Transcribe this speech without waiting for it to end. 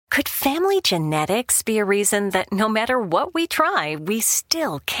Could family genetics be a reason that no matter what we try, we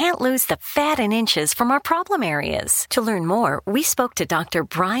still can't lose the fat and inches from our problem areas? To learn more, we spoke to Dr.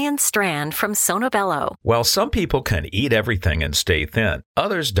 Brian Strand from Sonobello. While some people can eat everything and stay thin,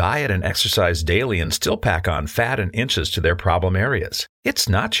 others diet and exercise daily and still pack on fat and inches to their problem areas. It's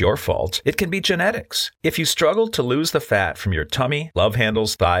not your fault. It can be genetics. If you struggle to lose the fat from your tummy, love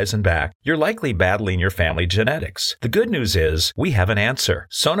handles, thighs, and back, you're likely battling your family genetics. The good news is we have an answer.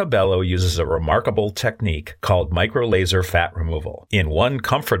 Sonobello uses a remarkable technique called microlaser fat removal. In one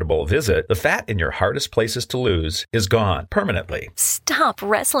comfortable visit, the fat in your hardest places to lose is gone permanently. Stop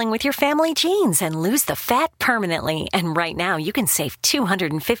wrestling with your family genes and lose the fat permanently. And right now, you can save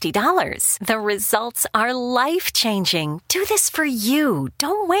 $250. The results are life-changing. Do this for you.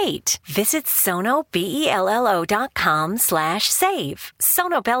 Don't wait. Visit sonobello.com/save.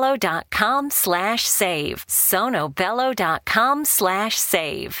 sonobello.com/save.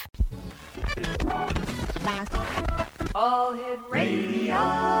 sonobello.com/save. All Hit Radio.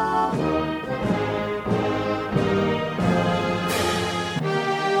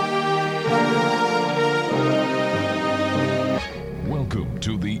 Welcome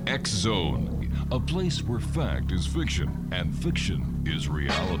to the X Zone, a place where fact is fiction and fiction is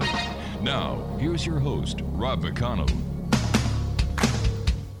reality. Now, here's your host, Rob McConnell.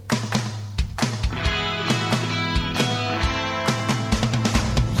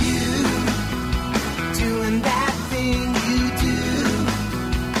 You doing that thing you do,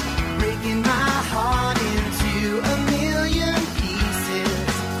 breaking my heart into a million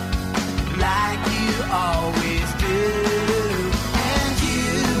pieces, like you always do.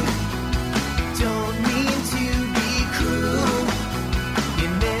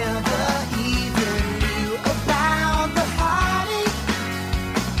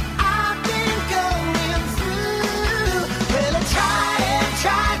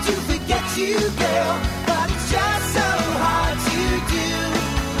 You, girl, but it's just so hard to do.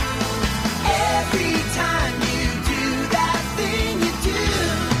 Every time you do that thing you do,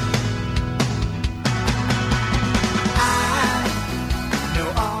 I know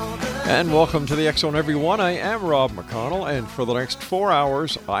all the... And welcome to the X Zone, everyone. I am Rob McConnell, and for the next 4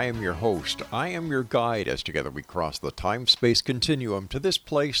 hours, I am your host. I am your guide as together we cross the time-space continuum to this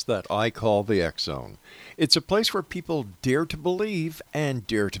place that I call the X Zone. It's a place where people dare to believe and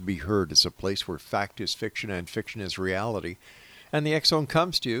dare to be heard. It's a place where fact is fiction and fiction is reality. And the X Zone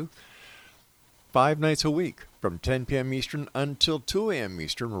comes to you 5 nights a week from 10 p.m. Eastern until 2 a.m.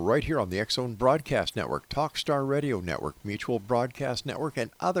 Eastern, right here on the X Zone Broadcast Network, Talkstar Radio Network, Mutual Broadcast Network, and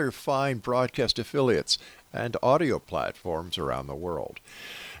other fine broadcast affiliates and audio platforms around the world.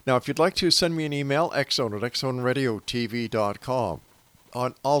 Now, if you'd like to send me an email, xzone@xzoneradiotv.com.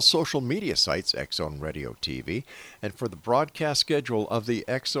 On all social media sites, X Zone Radio TV. And for the broadcast schedule of the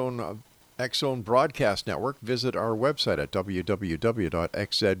X Zone Broadcast Network, visit our website at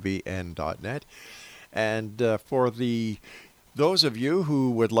www.xzbn.net. And for those of you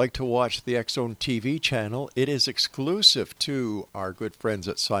who would like to watch the X Zone TV channel, it is exclusive to our good friends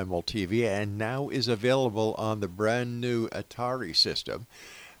at Simul TV and now is available on the brand new Atari system.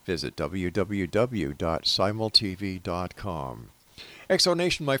 Visit www.simultv.com.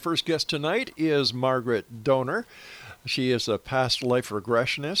 Exonation, my first guest tonight is Margaret DONER. She is a past life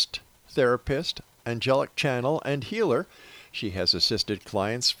regressionist, therapist, angelic channel, and healer. She has assisted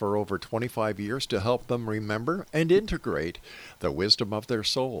clients for over 25 years to help them remember and integrate the wisdom of their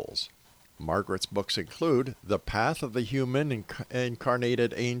souls. Margaret's books include The Path of the Human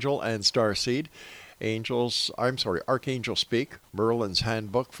Incarnated Angel and Starseed, Archangel Speak, Merlin's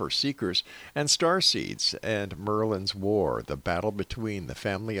Handbook for Seekers, and Starseeds and Merlin's War, the battle between the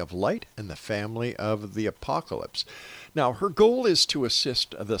family of light and the family of the apocalypse. Now, her goal is to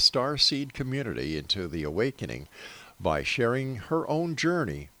assist the Starseed community into the awakening by sharing her own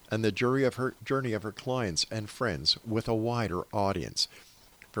journey and the journey of her clients and friends with a wider audience.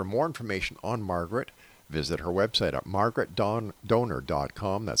 For more information on Margaret, visit her website at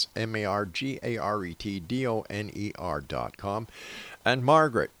margaretdoner.com. That's MARGARETDONER.com. And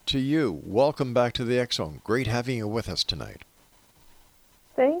Margaret, to you, welcome back to the X Zone. Great having you with us tonight.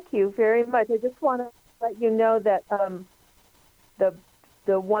 Thank you very much. I just want to let you know that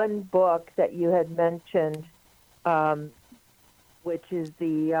the one book that you had mentioned, which is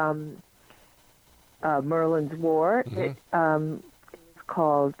the Merlin's War, it's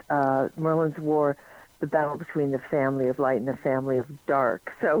called Merlin's War, The Battle Between the Family of Light and the Family of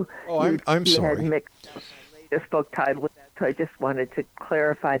Dark. So I'm sorry. You had mixed up my latest book title with that, so I just wanted to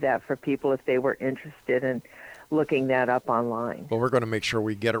clarify that for people if they were interested in looking that up online. Well, we're going to make sure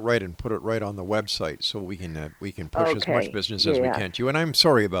we get it right and put it right on the website so we can push as much business as we can to you. And I'm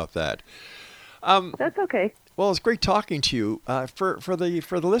sorry about that. That's okay. Well, it's great talking to you. For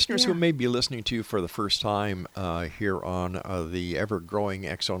the listeners who may be listening to you for the first time here on the ever-growing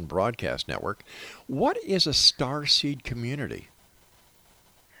X-Zone Broadcast Network, what is a starseed community?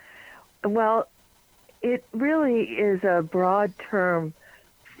 Well, it really is a broad term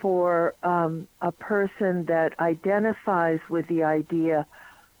for a person that identifies with the idea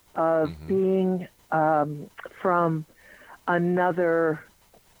of being from another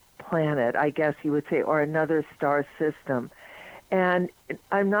planet, I guess you would say, or another star system. And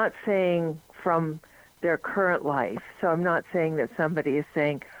I'm not saying from their current life. So I'm not saying that somebody is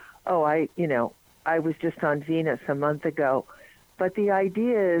saying, oh, I was just on Venus a month ago. But the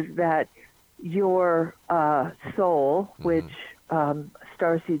idea is that your soul, which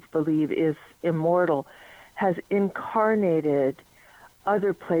starseeds believe is immortal, has incarnated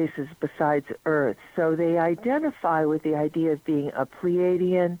other places besides Earth. So they identify with the idea of being a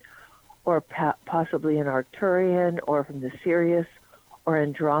Pleiadian or possibly an Arcturian or from the Sirius or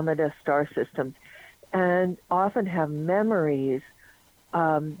Andromeda star systems, and often have memories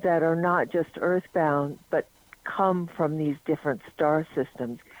that are not just earthbound, but come from these different star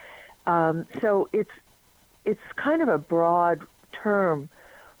systems. So it's kind of a broad term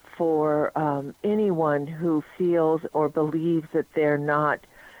for anyone who feels or believes that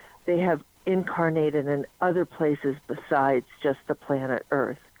they have incarnated in other places besides just the planet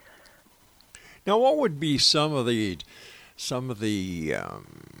Earth. Now, what would be some of the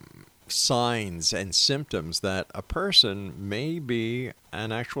signs and symptoms that a person may be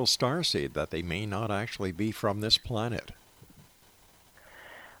an actual starseed, that they may not actually be from this planet?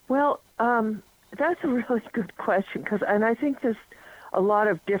 Well, that's a really good question, and I think there's a lot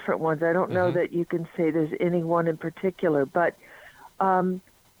of different ones. I don't know that you can say there's any one in particular, but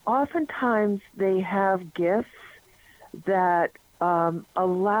oftentimes they have gifts that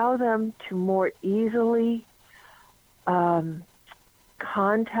allow them to more easily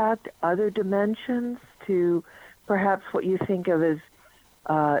contact other dimensions, to perhaps what you think of as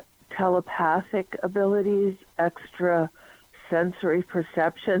telepathic abilities, extra sensory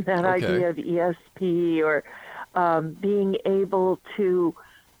perception, that idea of ESP, or being able to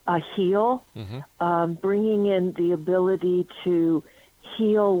heal, bringing in the ability to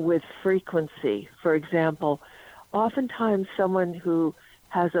heal with frequency. For example, oftentimes someone who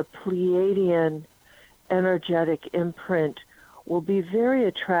has a Pleiadian energetic imprint will be very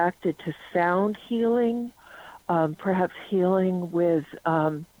attracted to sound healing, perhaps healing with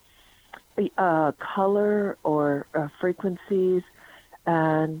color or frequencies,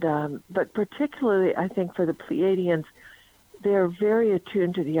 and but particularly I think for the Pleiadians, they're very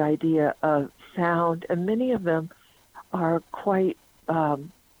attuned to the idea of sound, and many of them are quite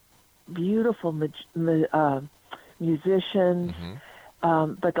beautiful musicians,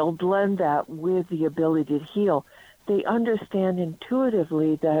 but they'll blend that with the ability to heal. They understand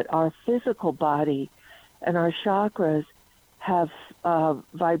intuitively that our physical body and our chakras have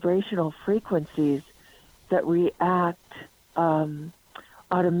vibrational frequencies that react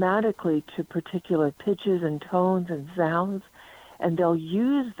automatically to particular pitches and tones and sounds, and they'll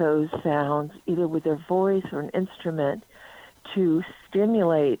use those sounds either with their voice or an instrument to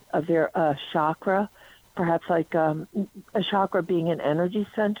stimulate a chakra, perhaps like a chakra being an energy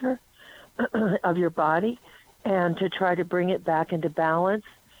center of your body, and to try to bring it back into balance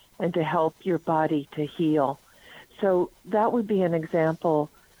and to help your body to heal. So that would be an example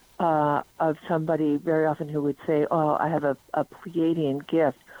of somebody very often who would say, oh, I have a Pleiadian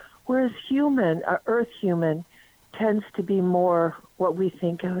gift. Whereas Earth human tends to be more what we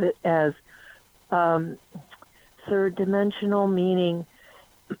think of it as third dimensional, meaning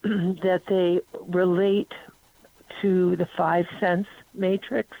that they relate to the five sense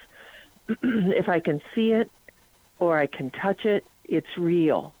matrix. If I can see it or I can touch it, it's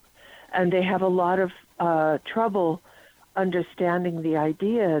real. And they have a lot of trouble understanding the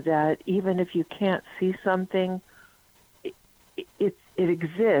idea that even if you can't see something, it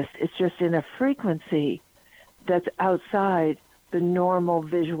exists. It's just in a frequency that's outside the normal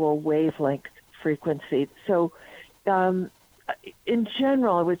visual wavelength frequency. So in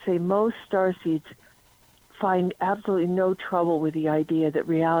general, I would say most starseeds find absolutely no trouble with the idea that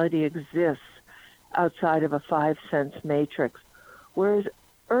reality exists outside of a five-sense matrix, whereas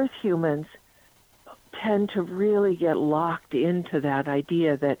Earth humans tend to really get locked into that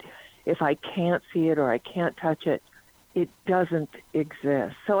idea that if I can't see it or I can't touch it, it doesn't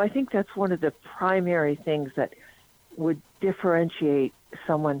exist. So I think that's one of the primary things that would differentiate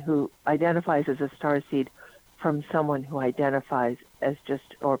someone who identifies as a starseed from someone who identifies as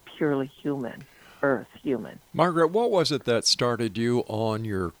just or purely human, Earth human. Margaret, what was it that started you on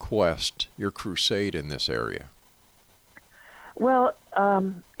your quest, your crusade in this area? Well,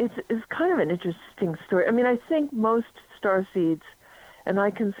 it's kind of an interesting story. I mean, I think most starseeds, and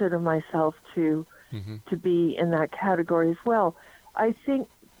I consider myself to be in that category as well. I think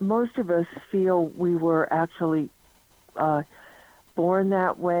most of us feel we were actually born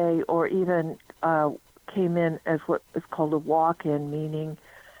that way, or even came in as what is called a walk-in, meaning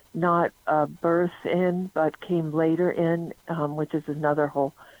not birth in, but came later in, which is another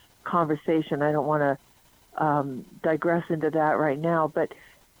whole conversation. I don't want to digress into that right now, but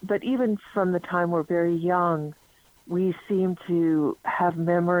even from the time we're very young, we seem to have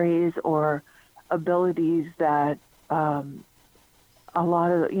memories or abilities that a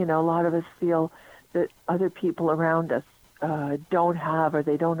lot of us feel that other people around us don't have, or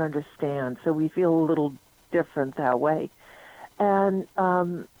they don't understand. So we feel a little different that way. And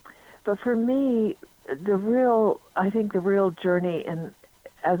but for me, the real journey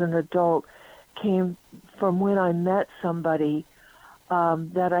as an adult came from when I met somebody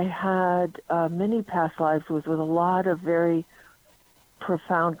that I had many past lives with a lot of very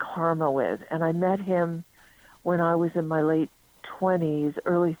profound karma with. And I met him when I was in my late 20s,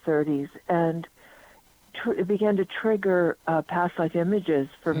 early 30s, and it began to trigger past life images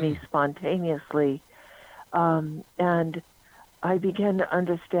for me spontaneously. And I began to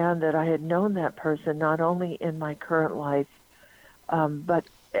understand that I had known that person not only in my current life, but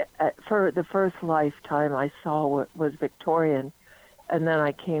for the first lifetime I saw was Victorian. And then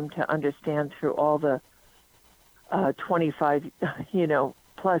I came to understand through all the 25,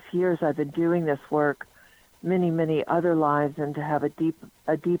 plus years I've been doing this work, many, many other lives, and to have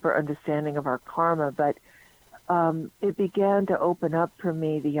a deeper understanding of our karma. But it began to open up for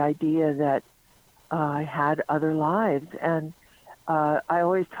me the idea that I had other lives. And I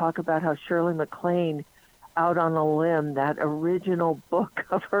always talk about how Shirley MacLaine, Out on a Limb, that original book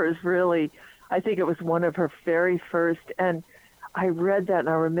of hers, really, I think it was one of her very first. And I read that and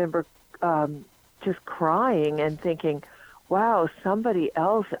I remember just crying and thinking, wow, somebody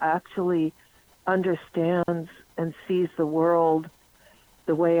else actually understands and sees the world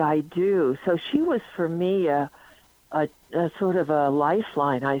the way I do. So she was for me a sort of a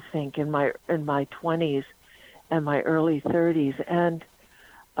lifeline, I think, in my 20s and my early 30s. And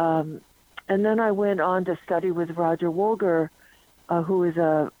then I went on to study with Roger Wolger,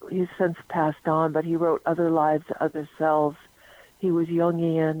 he's since passed on, but he wrote Other Lives, Other Selves. He was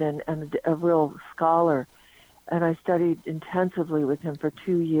Jungian and a real scholar. And I studied intensively with him for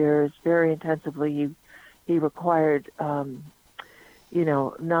 2 years, very intensively. He required,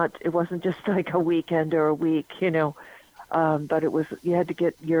 it wasn't just like a weekend or a week, but it was, you had to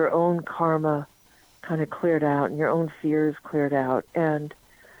get your own karma kind of cleared out and your own fears cleared out. And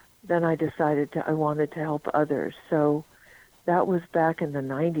then I decided I wanted to help others. So that was back in the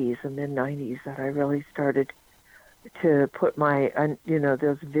 90s, the mid-90s, that I really started to put my,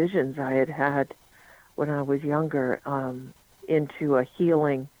 those visions I had had when I was younger into a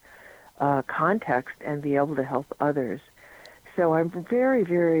healing context and be able to help others. So I'm very,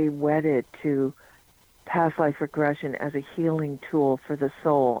 very wedded to past life regression as a healing tool for the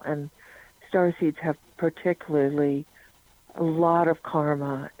soul. And starseeds have particularly a lot of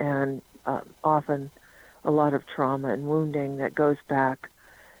karma and often a lot of trauma and wounding that goes back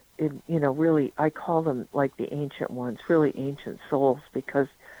really, I call them like the ancient ones, really ancient souls, because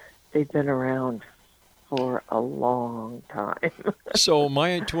they've been around for a long time. So am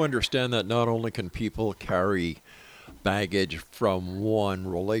I to understand that not only can people carry baggage from one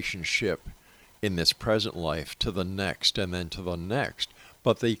relationship in this present life to the next and then to the next,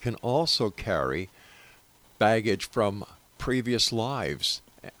 but they can also carry baggage from previous lives?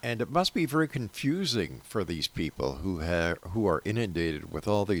 And it must be very confusing for these people who are inundated with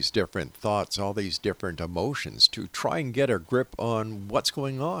all these different thoughts, all these different emotions, to try and get a grip on what's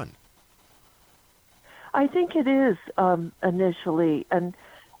going on. I think it is initially, and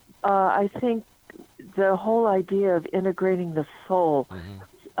I think the whole idea of integrating the soul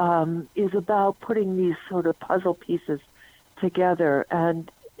is about putting these sort of puzzle pieces together,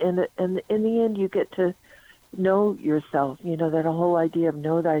 and in the end you get to know yourself, that whole idea of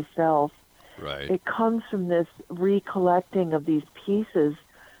know thyself. Right. It comes from this recollecting of these pieces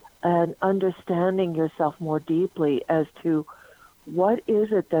and understanding yourself more deeply as to what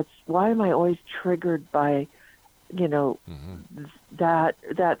is it why am I always triggered by,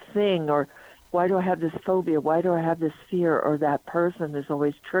 that thing, or why do I have this phobia? Why do I have this fear? Or that person is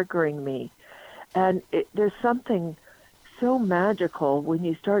always triggering me. And there's something so magical when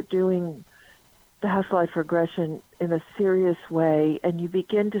you start doing past life regression in a serious way, and you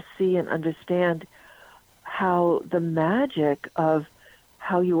begin to see and understand how the magic of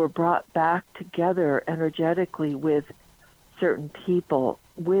how you were brought back together energetically with certain people,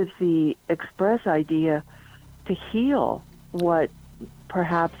 with the express idea to heal what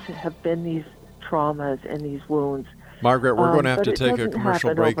perhaps have been these traumas and these wounds. Margaret, we're going to have but to it take a doesn't commercial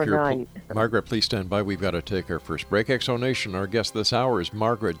happen break overnight. here. Margaret, please stand by. We've got to take our first break. Exonation, our guest this hour is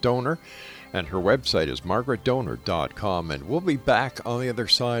Margaret Donor, and her website is margaretdonor.com. And we'll be back on the other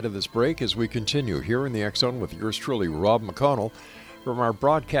side of this break as we continue here in the X Zone with yours truly, Rob McConnell, from our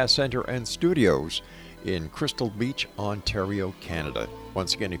broadcast center and studios in Crystal Beach, Ontario, Canada.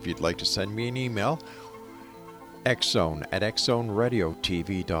 Once again, if you'd like to send me an email,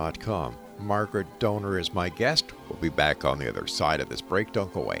 xzone@xzoneradiotv.com. Margaret Donor is my guest. We'll be back on the other side of this break.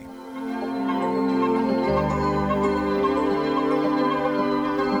 Don't go away.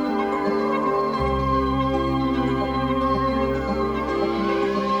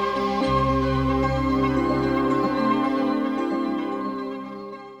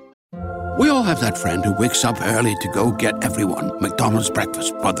 We all have that friend who wakes up early to go get everyone McDonald's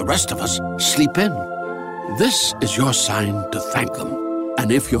breakfast, while the rest of us sleep in. This is your sign to thank them. And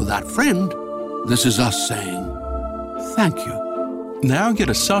if you're that friend, this is us saying thank you. Now get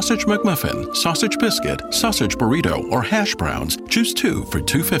a sausage McMuffin, sausage biscuit, sausage burrito, or hash browns. Choose 2 for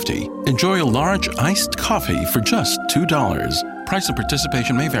 $2.50. Enjoy a large iced coffee for just $2. Price and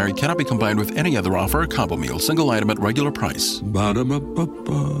participation may vary. Cannot be combined with any other offer or combo meal. Single item at regular price.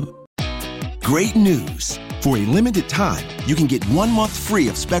 Ba-da-ba-ba-ba. Great news! For a limited time, you can get 1 month free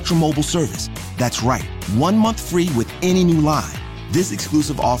of Spectrum Mobile service. That's right, 1 month free with any new line. This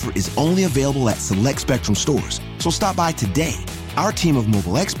exclusive offer is only available at select Spectrum stores, so stop by today. Our team of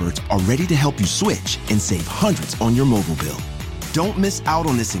mobile experts are ready to help you switch and save hundreds on your mobile bill. Don't miss out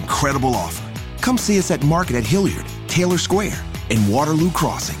on this incredible offer. Come see us at Market at Hilliard, Taylor Square, and Waterloo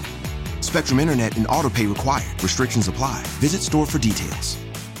Crossing. Spectrum Internet and autopay required. Restrictions apply. Visit store for details.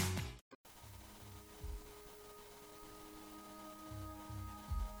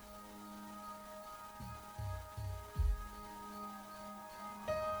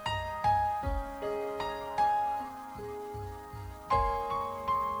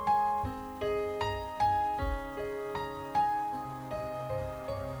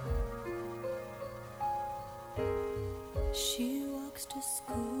 She walks to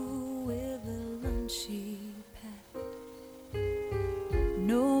school with a lunch she packed.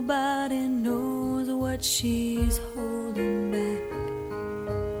 Nobody knows what she's holding back.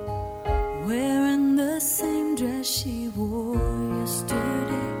 Wearing the same dress she wore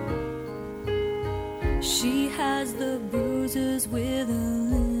yesterday. She has the bruises with a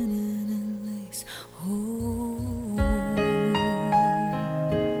linen and lace.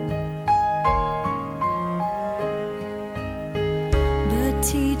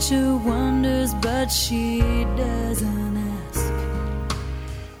 Teacher wonders, but she doesn't ask.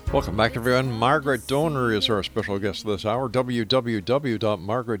 Welcome back, everyone. Margaret Donor is our special guest this hour.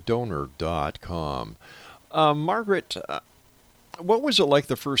 www.margaretdonor.com. Margaret, what was it like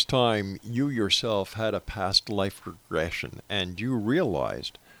the first time you yourself had a past life regression and you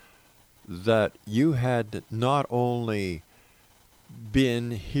realized that you had not only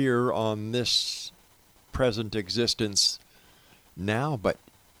been here on this present existence now, but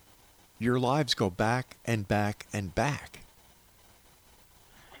your lives go back and back and back?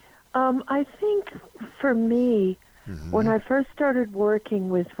 I think for me, when I first started working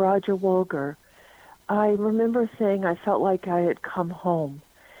with Roger Wolger, I remember saying I felt like I had come home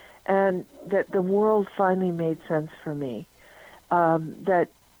and that the world finally made sense for me. That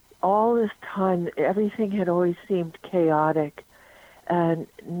all this time, everything had always seemed chaotic and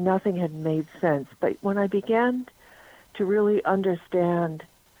nothing had made sense. But when I began to really understand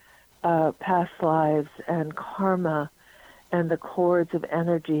past lives and karma and the cords of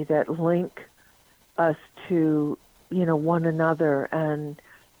energy that link us to, one another and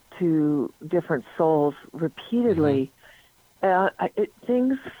to different souls repeatedly,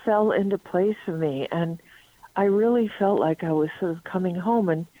 things fell into place for me, and I really felt like I was sort of coming home.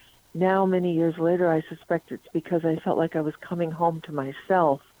 And now, many years later, I suspect it's because I felt like I was coming home to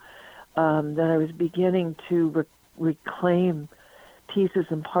myself, that I was beginning to reclaim pieces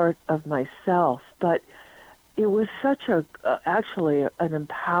and part of myself. But it was such actually an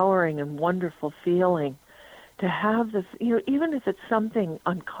empowering and wonderful feeling to have this, even if it's something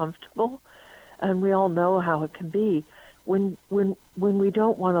uncomfortable, and we all know how it can be, when we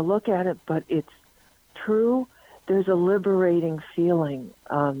don't want to look at it, but it's true, there's a liberating feeling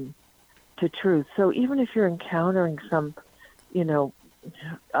to truth. So even if you're encountering some,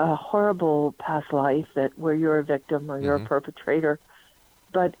 a horrible past life where you're a victim or you're a perpetrator,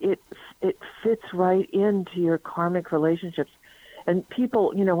 but it fits right into your karmic relationships. And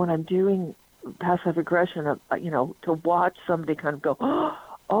people, when I'm doing past life regression, to watch somebody kind of go,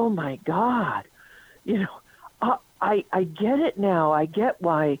 oh my God, I get it now. I get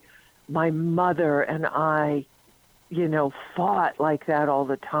why my mother and I, fought like that all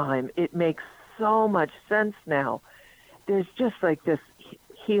the time. It makes so much sense now. There's just like this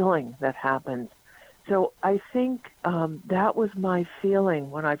healing that happens. So I think that was my feeling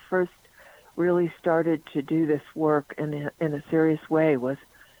when I first really started to do this work in a serious way, was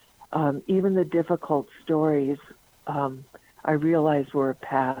even the difficult stories I realized were a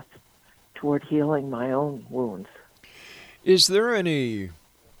path toward healing my own wounds. Is there any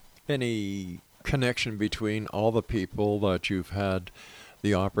connection between all the people that you've had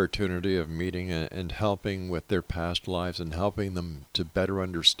the opportunity of meeting and helping with their past lives and helping them to better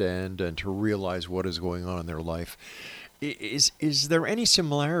understand and to realize what is going on in their life? Is there any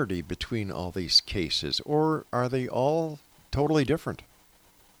similarity between all these cases, or are they all totally different?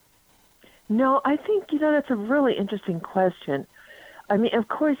 No, I think, that's a really interesting question. I mean, of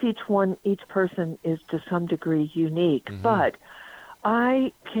course, each person is to some degree unique, but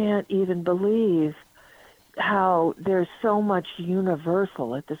I can't even believe how there's so much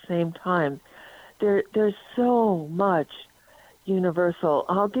universal at the same time. There's so much universal.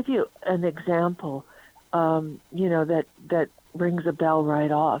 I'll give you an example, that rings a bell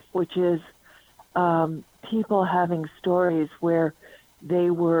right off, which is people having stories where they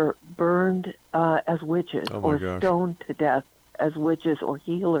were burned as witches or stoned to death as witches or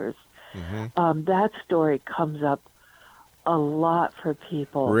healers. That story comes up a lot for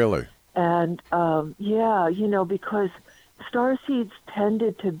people. Really? And, because starseeds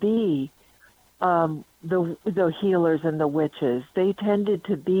tended to be the healers and the witches. They tended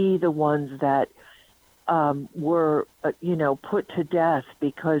to be the ones that were, put to death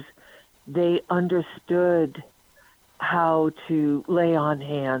because they understood how to lay on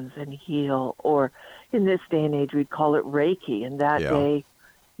hands and heal, or in this day and age, we'd call it Reiki. In that day,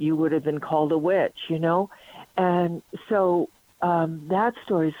 you would have been called a witch, And so that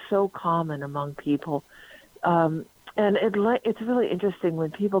story is so common among people. And it's really interesting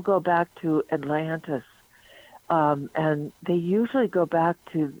when people go back to Atlantis, and they usually go back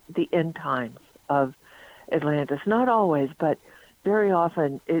to the end times of Atlantis. Not always, but very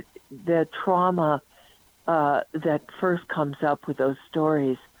often the trauma that first comes up with those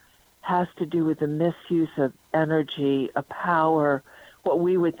stories has to do with the misuse of energy, a power, what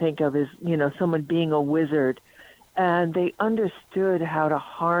we would think of as, someone being a wizard. And they understood how to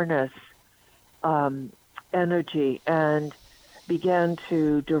harness energy and began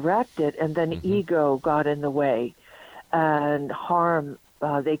to direct it, and then ego got in the way and harm.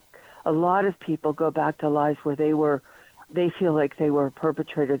 A lot of people go back to lives where they feel like they were a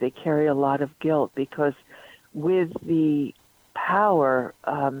perpetrator. They carry a lot of guilt because with the power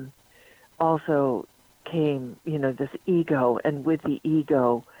also came, this ego, and with the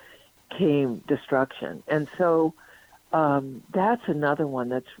ego came destruction. And so that's another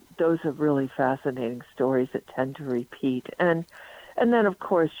one those are really fascinating stories that tend to repeat. And then of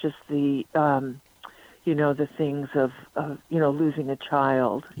course just the the things of losing a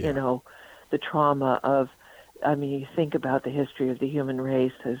child, the trauma of, you think about the history of the human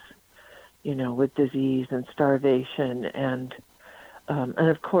race as, with disease and starvation and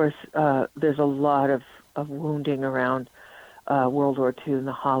of course there's a lot of wounding around World War II and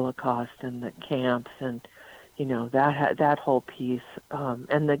the Holocaust and the camps and that whole piece,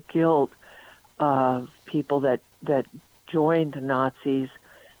 and the guilt of people that joined the Nazis,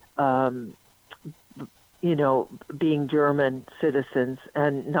 being German citizens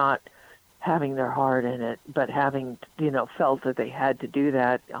and not having their heart in it, but having felt that they had to do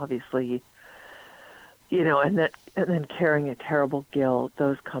that, obviously, and then carrying a terrible guilt.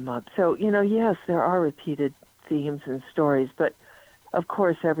 Those come up. So yes, there are repeated themes and stories, but of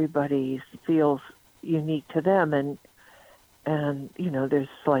course everybody feels unique to them, and there's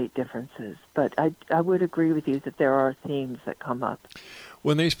slight differences, but I would agree with you that there are themes that come up.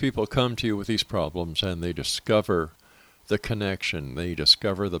 When these people come to you with these problems and they discover the connection, they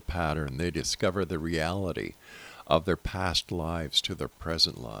discover the pattern, they discover the reality of their past lives to their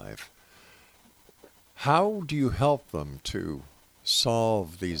present life, how do you help them to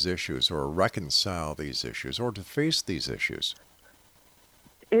solve these issues or reconcile these issues or to face these issues?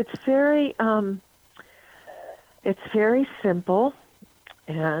 It's very simple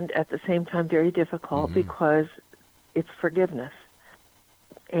and at the same time very difficult because it's forgiveness.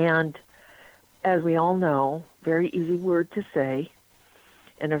 And as we all know, very easy word to say,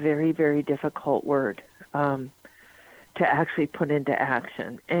 and a very, very difficult word to actually put into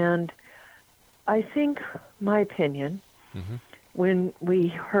action. And I think, my opinion, when we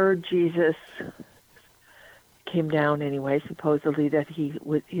heard Jesus came down anyway, supposedly that he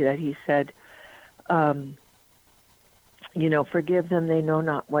said, forgive them, they know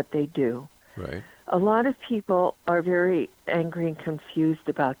not what they do. Right. A lot of people are very angry and confused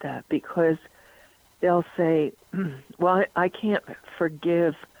about that because they'll say, well, I can't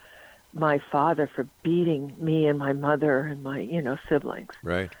forgive my father for beating me and my mother and my, siblings.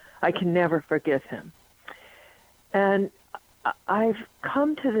 Right. I can never forgive him. And I've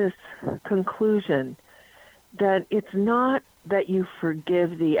come to this conclusion that it's not that you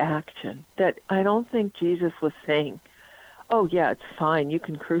forgive the action, that I don't think Jesus was saying, oh, yeah, it's fine, you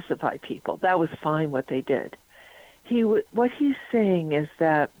can crucify people. That was fine what they did. What he's saying is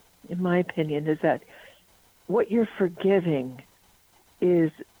that, in my opinion, is that what you're forgiving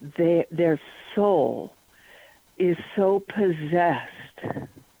is their soul is so possessed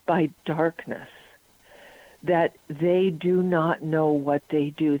by darkness that they do not know what they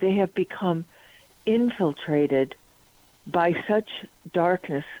do. They have become infiltrated by such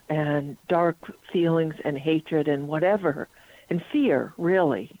darkness and dark feelings and hatred and whatever, and fear,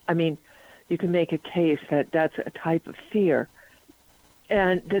 really. I mean, you can make a case that that's a type of fear,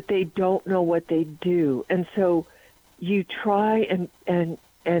 and that they don't know what they do. And so you try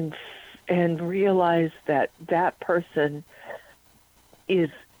and realize that that person is,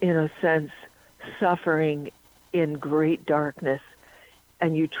 in a sense, suffering in great darkness,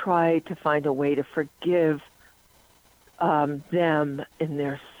 and you try to find a way to forgive them in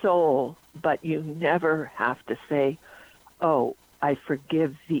their soul, but you never have to say, oh, I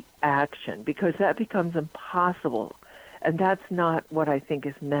forgive the action, because that becomes impossible. And that's not what I think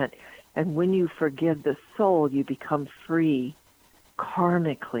is meant. And when you forgive the soul, you become free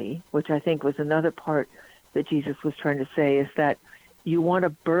karmically, which I think was another part that Jesus was trying to say, is that you want to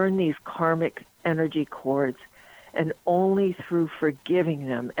burn these karmic energy cords, and only through forgiving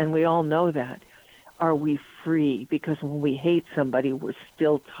them, and we all know that, are we free. Because when we hate somebody, we're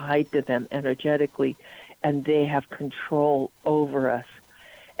still tied to them energetically, and they have control over us.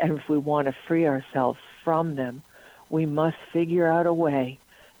 And if we want to free ourselves from them, we must figure out a way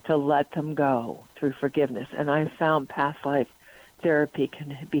to let them go through forgiveness. And I found past life therapy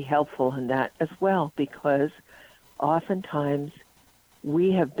can be helpful in that as well, because oftentimes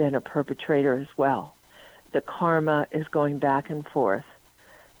we have been a perpetrator as well. The karma is going back and forth,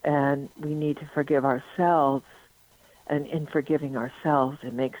 and we need to forgive ourselves. And in forgiving ourselves,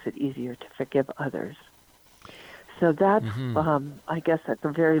 it makes it easier to forgive others. So that's, I guess that's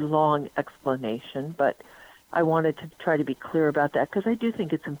a very long explanation, but I wanted to try to be clear about that, because I do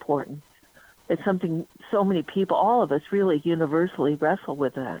think it's important. It's something so many people, all of us really universally wrestle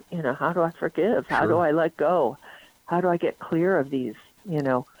with that. How do I forgive? How do I let go? How do I get clear of these,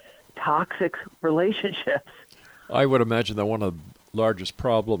 toxic relationships? I would imagine that one of the largest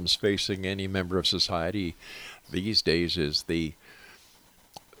problems facing any member of society these days is the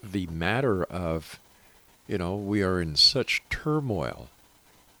matter of, we are in such turmoil,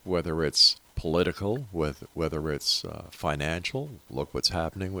 whether it's political, whether it's financial. Look what's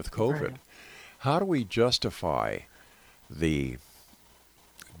happening with COVID. Right. How do we justify the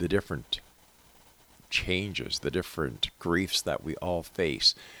different changes, the different griefs that we all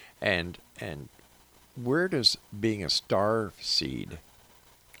face, and where does being a star seed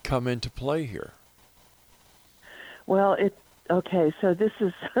come into play here? Well, okay. So this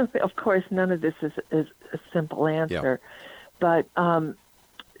is, of course, none of this is a simple answer, but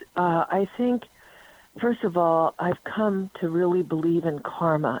I think, first of all, I've come to really believe in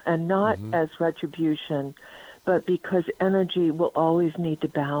karma, and not as retribution, but because energy will always need to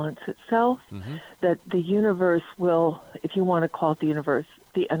balance itself, that the universe will, if you want to call it the universe,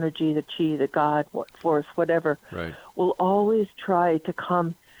 the energy, the chi, the God, force, whatever, will always try to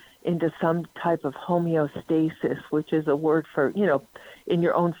come into some type of homeostasis, which is a word for, in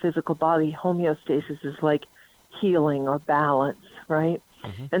your own physical body, homeostasis is like healing or balance, right?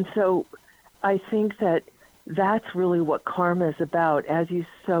 And so I think that that's really what karma is about. As you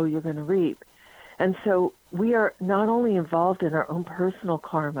sow, you're going to reap. And so we are not only involved in our own personal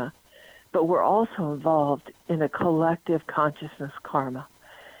karma, but we're also involved in a collective consciousness karma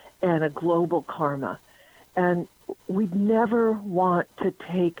and a global karma. And we never want to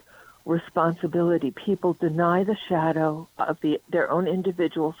take responsibility. People deny the shadow of their own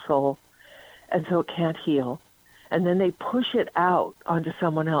individual soul, and so it can't heal. And then they push it out onto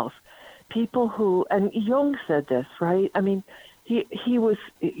someone else. People who, and Jung said this, right? I mean, he was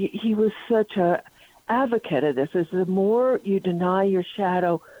such a advocate of this, is the more you deny your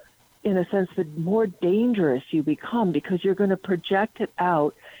shadow, in a sense, the more dangerous you become, because you're going to project it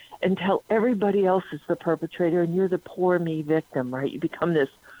out and tell everybody else is the perpetrator and you're the poor me victim, right? You become this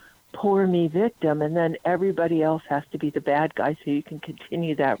poor me victim, and then everybody else has to be the bad guy so you can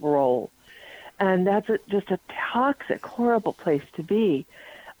continue that role. And that's just a toxic, horrible place to be.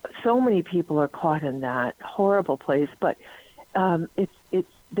 So many people are caught in that horrible place, but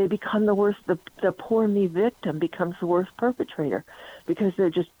they become the worst. The poor me victim becomes the worst perpetrator because they're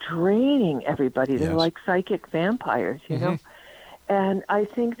just draining everybody. They're like psychic vampires, you know? And I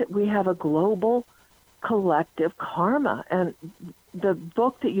think that we have a global collective karma. And the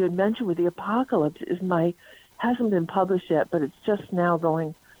book that you had mentioned with the apocalypse hasn't been published yet, but it's just now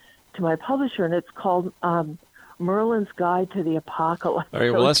going to my publisher, and it's called Merlin's Guide to the Apocalypse. All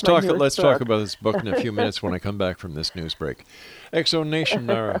right, well, let's talk about this book in a few minutes when I come back from this news break. Exo Nation,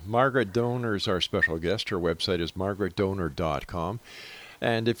 Margaret Doner is our special guest. Her website is margaretdoner.com.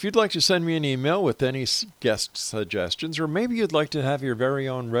 And if you'd like to send me an email with any guest suggestions, or maybe you'd like to have your very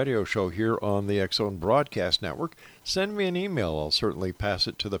own radio show here on the X Zone Broadcast Network, send me an email. I'll certainly pass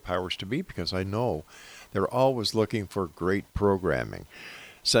it to the powers to be, because I know they're always looking for great programming.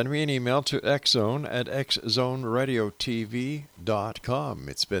 Send me an email to xzone@xzoneradiotv.com.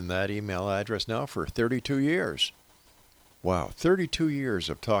 It's been that email address now for 32 years. Wow, 32 years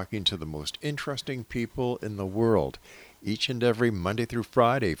of talking to the most interesting people in the world, each and every Monday through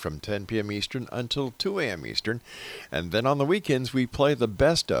Friday from 10 p.m. Eastern until 2 a.m. Eastern. And then on the weekends, we play the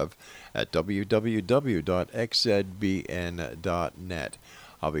best of at www.xzbn.net.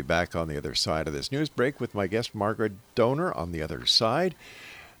 I'll be back on the other side of this news break with my guest, Margaret Doner, on the other side,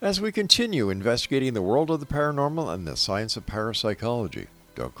 as we continue investigating the world of the paranormal and the science of parapsychology.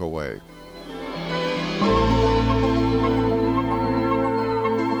 Don't go away.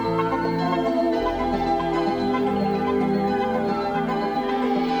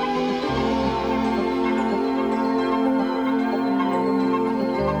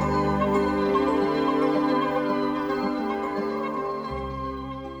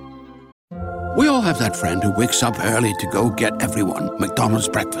 We all have that friend who wakes up early to go get everyone McDonald's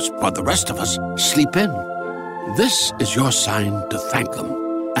breakfast, while the rest of us sleep in. This is your sign to thank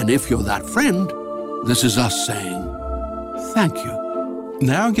them. And if you're that friend, this is us saying thank you.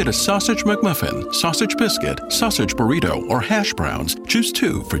 Now get a sausage McMuffin, sausage biscuit, sausage burrito, or hash browns. Choose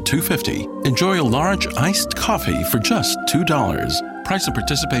 2 for $2.50. Enjoy a large iced coffee for just $2. Price and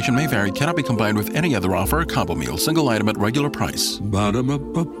participation may vary. Cannot be combined with any other offer or combo meal. Single item at regular price.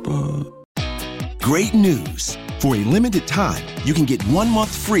 Ba-da-ba-ba-ba. Great news! For a limited time, you can get 1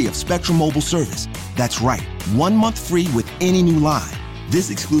 month free of Spectrum Mobile service. That's right, 1 month free with any new line.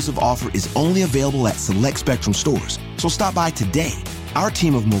 This exclusive offer is only available at select Spectrum stores, so stop by today. Our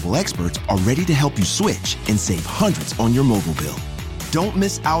team of mobile experts are ready to help you switch and save hundreds on your mobile bill. Don't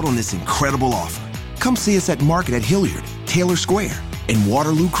miss out on this incredible offer. Come see us at Market at Hilliard, Taylor Square, and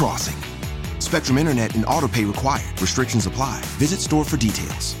Waterloo Crossing. Spectrum Internet and autopay required. Restrictions apply. Visit store for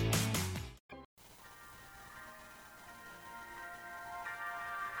details.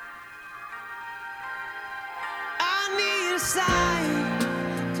 Sign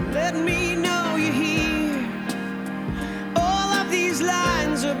to let me know you're here. All of these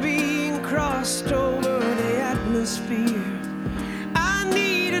lines are being crossed over the atmosphere. I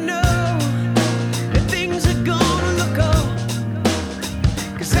need to know that things are gonna look up,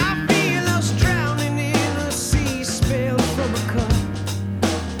 'cause I feel us drowning in a sea spilled from a cup.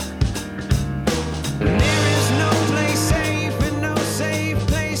 And there is no place safe and no safe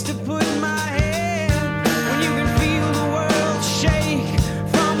place to put my head when you can feel the world shake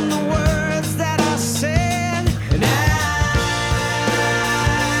from the words that I said. And I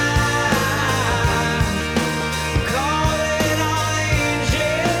call it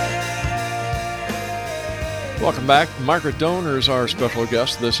angel. Welcome back. Margaret Doner is our special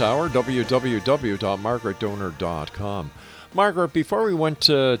guest this hour, www.margaretdoner.com. Margaret, before we went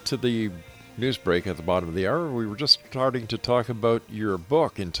to the news break at the bottom of the hour, we were just starting to talk about your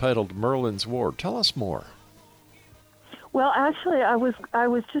book entitled Merlin's War. Tell us more. Well, actually, I was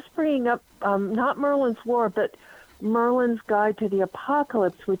just bringing up not Merlin's War, but Merlin's Guide to the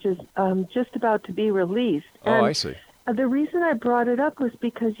Apocalypse, which is just about to be released. Oh, I see. The reason I brought it up was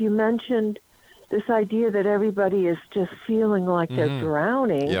because you mentioned this idea that everybody is just feeling like they're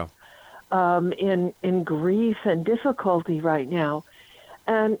drowning in grief and difficulty right now.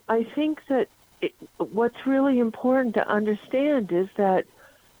 And I think that what's really important to understand is that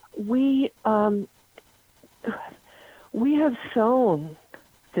we have sown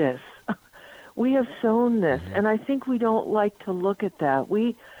this. We have sown this, and I think we don't like to look at that.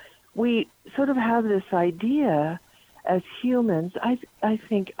 We we sort of have this idea as humans. I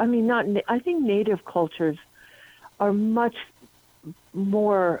think native cultures are much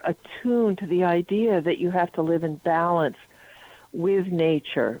more attuned to the idea that you have to live in balance with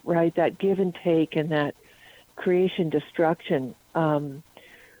nature, right? That give and take and that creation destruction,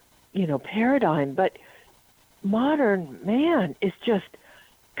 paradigm. But modern man is just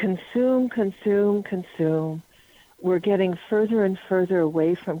consume, consume, consume. We're getting further and further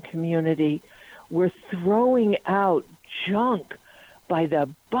away from community. We're throwing out junk by the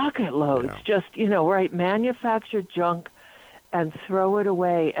bucket loads, just, right, manufactured junk and throw it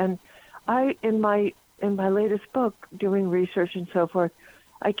away. And I, in my latest book, doing research and so forth,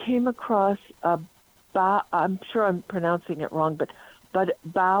 I came across I'm sure I'm pronouncing it wrong, but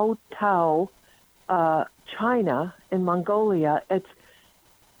Bao Tao, China, in Mongolia.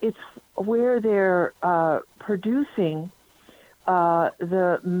 It's where they're producing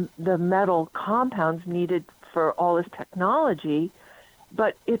the metal compounds needed for all this technology,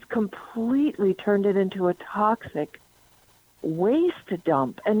 but it's completely turned it into a toxic waste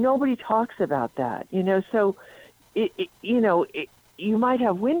dump, and nobody talks about that. So you might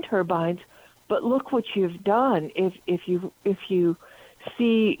have wind turbines, but look what you've done if you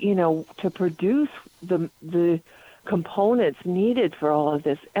see, to produce the components needed for all of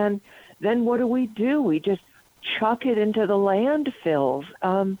this. And then what do? We just chuck it into the landfills.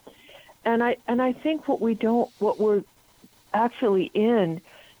 And I think what we're actually in,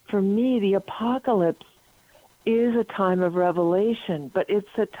 for me, the apocalypse is a time of revelation, but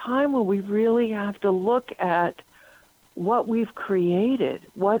it's a time when we really have to look at what we've created,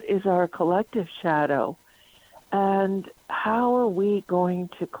 what is our collective shadow, and how are we going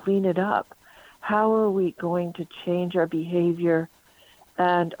to clean it up? How are we going to change our behavior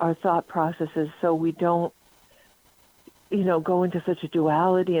and our thought processes so we don't, go into such a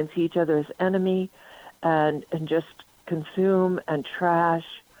duality and see each other as enemy and just consume and trash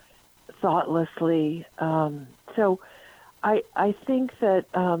thoughtlessly. So I think that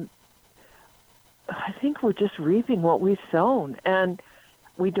I think we're just reaping what we've sown, and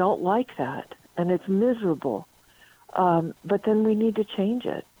we don't like that, and it's miserable. But then we need to change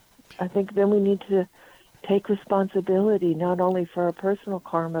it. I think then we need to take responsibility not only for our personal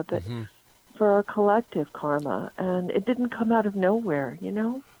karma, but for our collective karma. And it didn't come out of nowhere,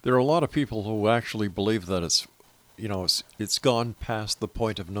 There are a lot of people who actually believe that it's gone past the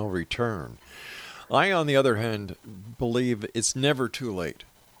point of no return. I, on the other hand, believe it's never too late.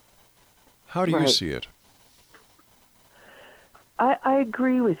 How do you see it? I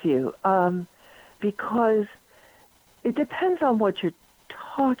agree with you, because it depends on what you're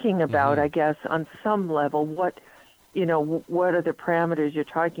talking about, I guess, on some level. What are the parameters you're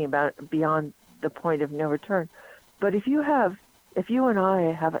talking about beyond the point of no return? But if you and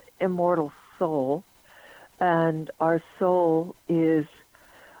I have an immortal soul, and our soul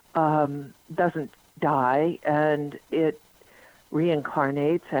doesn't die, and it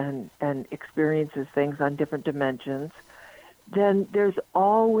reincarnates and experiences things on different dimensions, then there's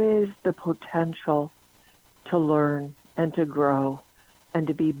always the potential to learn and to grow and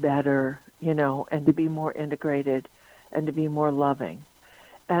to be better, and to be more integrated and to be more loving.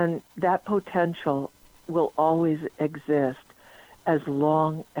 And that potential will always exist as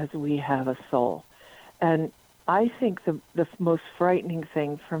long as we have a soul. And I think the most frightening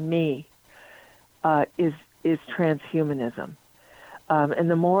thing for me is transhumanism. And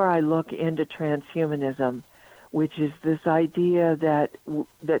the more I look into transhumanism, which is this idea that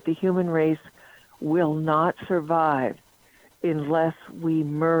the human race will not survive unless we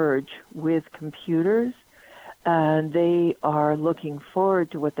merge with computers, and they are looking forward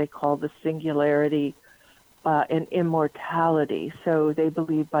to what they call the singularity and immortality. So they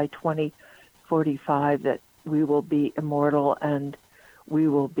believe by 2045 that we will be immortal and we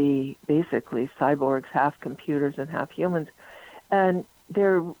will be basically cyborgs, half computers and half humans. And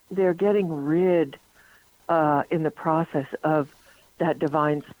they're getting rid in the process of that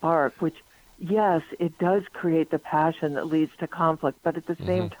divine spark, which, yes, it does create the passion that leads to conflict, but at the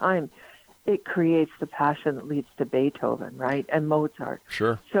same time, it creates the passion that leads to Beethoven, right, and Mozart.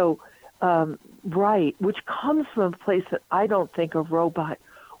 Sure. So, right, which comes from a place that I don't think a robot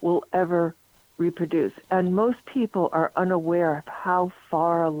will ever reproduce. And most people are unaware of how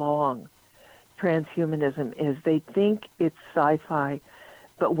far along transhumanism is. They think it's sci-fi,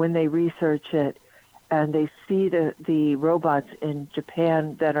 but when they research it and they see the robots in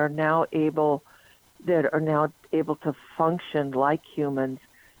Japan that are now able to function like humans,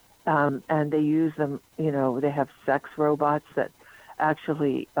 and they use them, they have sex robots that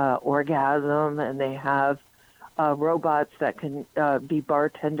actually orgasm, and they have robots that can be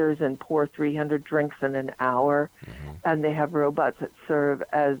bartenders and pour 300 drinks in an hour. And they have robots that serve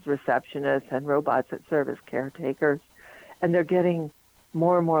as receptionists and robots that serve as caretakers. And they're getting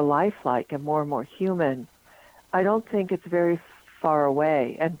more and more lifelike and more human. I don't think it's very far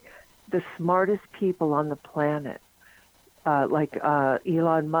away. And the smartest people on the planet, like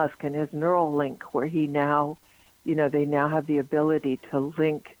Elon Musk and his Neuralink, where he now, they now have the ability to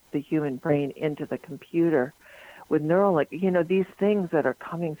link the human brain into the computer with Neuralink. These things that are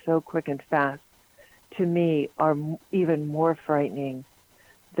coming so quick and fast, to me, are even more frightening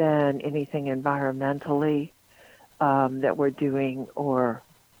than anything environmentally that we're doing or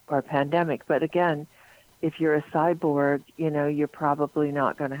pandemic. But again, if you're a cyborg, you're probably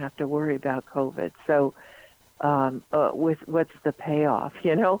not going to have to worry about COVID. So with what's the payoff,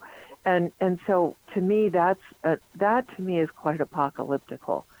 And so to me, that to me is quite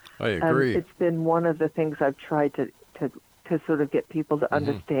apocalyptical. I agree. It's been one of the things I've tried to sort of get people to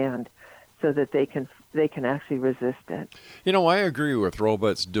understand so that they can actually resist it. I agree with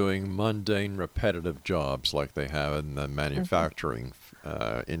robots doing mundane, repetitive jobs like they have in the manufacturing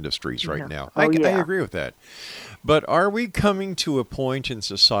industries right now. I agree with that. But are we coming to a point in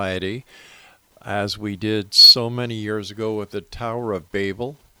society, as we did so many years ago with the Tower of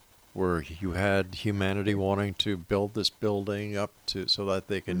Babel, where you had humanity wanting to build this building up so that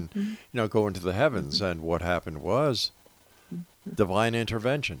they can, go into the heavens, and what happened was divine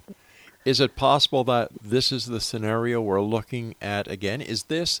intervention. Is it possible that this is the scenario we're looking at again? Is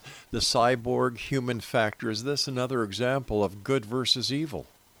this the cyborg human factor? Is this another example of good versus evil?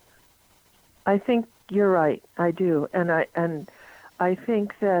 I think you're right. I do, and I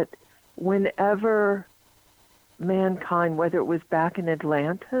think that whenever mankind, whether it was back in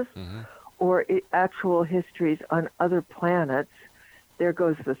Atlantis or actual histories on other planets, there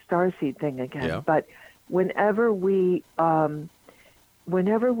goes the starseed thing again. Yeah. But whenever we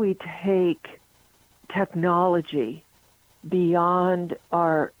take technology beyond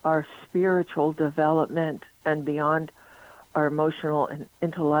our spiritual development and beyond our emotional and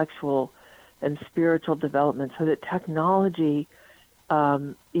intellectual and spiritual development, so that technology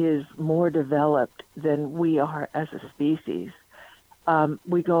is more developed than we are as a species,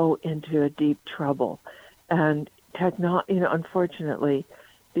 we go into a deep trouble. And unfortunately,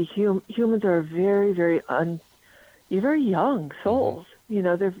 the humans are very, very very young souls.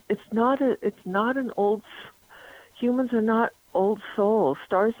 It's not an old. Humans are not old souls.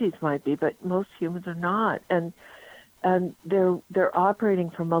 Starseeds might be, but most humans are not. And they're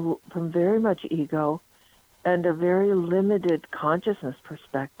operating from very much ego and a very limited consciousness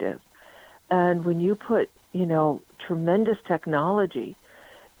perspective. And when you put, tremendous technology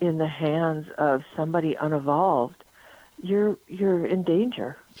in the hands of somebody unevolved, you're in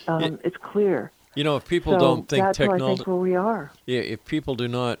danger. It's clear. If people don't think that's technology, I think where we are. Yeah, if people do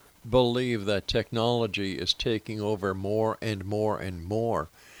not believe that technology is taking over more and more and more,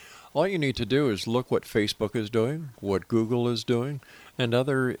 all you need to do is look what Facebook is doing, what Google is doing, and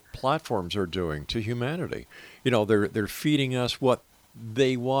other platforms are doing to humanity. They're feeding us what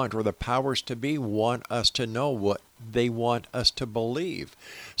they want, or the powers to be want us to know what they want us to believe.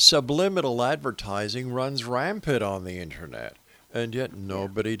 Subliminal advertising runs rampant on the internet, and yet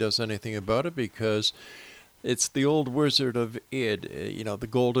nobody does anything about it because it's the old wizard of Id, the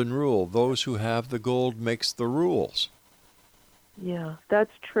golden rule. Those who have the gold makes the rules. Yeah,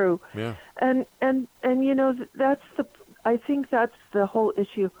 that's true. Yeah. And I think that's the whole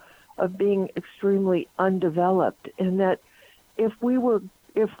issue of being extremely undeveloped, in that if we were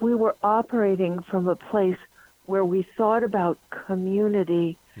operating from a place where we thought about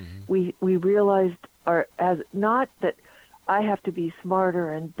community, we realized not that I have to be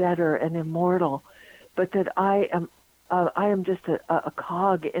smarter and better and immortal, but that I am just a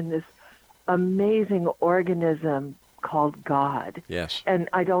cog in this amazing organism called God. Yes. And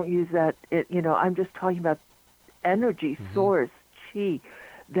I don't use that. I'm just talking about energy, source, chi.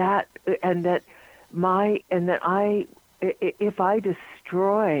 If I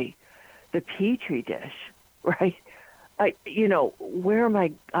destroy the petri dish, right? Where am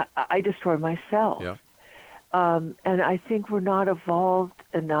I? I destroy myself. Yeah. And I think we're not evolved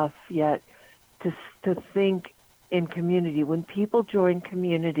enough yet to think in community. When people join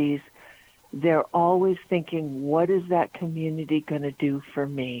communities, they're always thinking, what is that community going to do for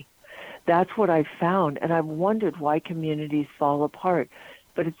me? That's what I've found, and I've wondered why communities fall apart.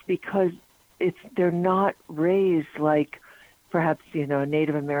 But it's because they're not raised like perhaps, a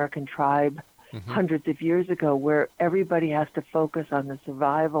Native American tribe hundreds of years ago, where everybody has to focus on the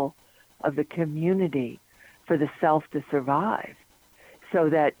survival of the community for the self to survive. so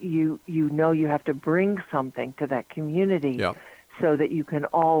that you know you have to bring something to that community so that you can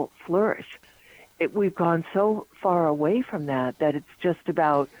all flourish. We've gone so far away from that it's just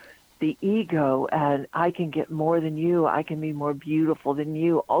about the ego, and I can get more than you, I can be more beautiful than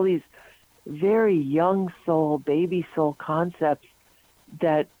you, all these very young soul, baby soul concepts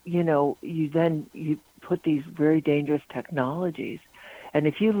that, you put these very dangerous technologies. And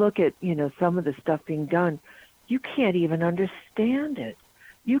if you look at, some of the stuff being done, you can't even understand it.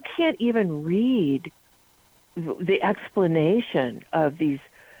 You can't even read the explanation of these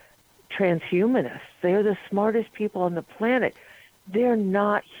transhumanists. They're the smartest people on the planet. They're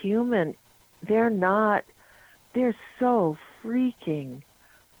not human. They're so freaking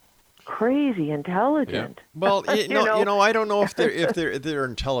crazy intelligent. Yeah. Well, I don't know if they're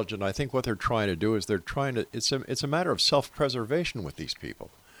intelligent. I think what they're trying to do is it's a matter of self-preservation with these people.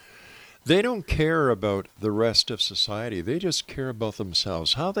 They don't care about the rest of society. They just care about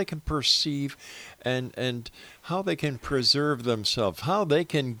themselves, how they can perceive and how they can preserve themselves, how they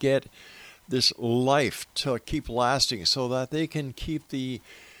can get this life to keep lasting so that they can keep the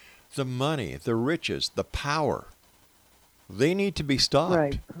money, the riches, the power. They need to be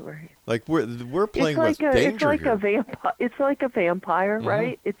stopped. Right. Like we're playing with danger here. It's like a vampire,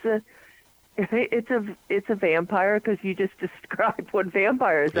 right? It's a vampire because you just described what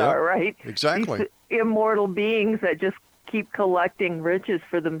vampires are, right? Exactly. These immortal beings that just keep collecting riches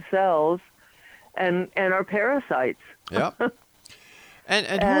for themselves and are parasites. Yeah. And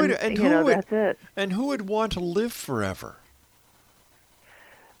who would want to live forever?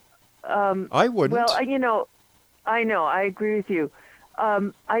 I wouldn't. Well, I know. I agree with you.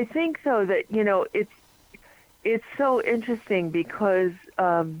 I think though that it's so interesting because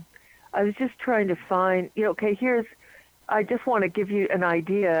I was just trying to find. I just want to give you an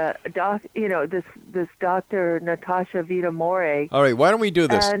idea. This Dr. Natasha Vita-More. All right, why don't we do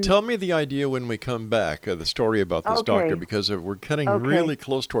this? Tell me the idea when we come back, the story about this doctor, because we're getting really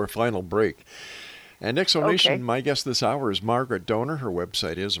close to our final break. And Exonation, my guest this hour is Margaret Donor. Her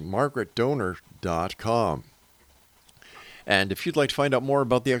website is margaretdonor.com. And if you'd like to find out more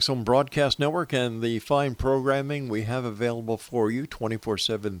about the X-Zone Broadcast Network and the fine programming we have available for you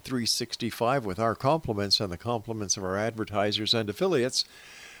 24/7, 365 with our compliments and the compliments of our advertisers and affiliates,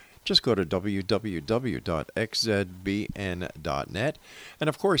 just go to www.xzbn.net. And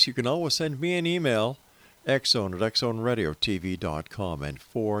of course, you can always send me an email, xzone@xzoneradiotv.com. And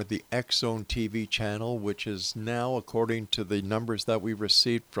for the X-Zone TV channel, which is now, according to the numbers that we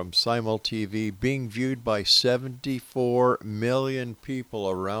received from Simul TV, being viewed by 74 million people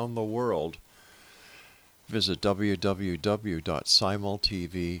around the world, visit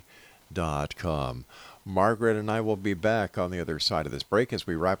www.simultv.com. Margaret and I will be back on the other side of this break as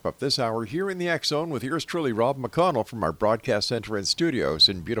we wrap up this hour here in the X-Zone with yours truly, Rob McConnell, from our broadcast center and studios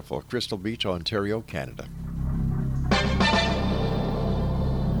in beautiful Crystal Beach, Ontario, Canada.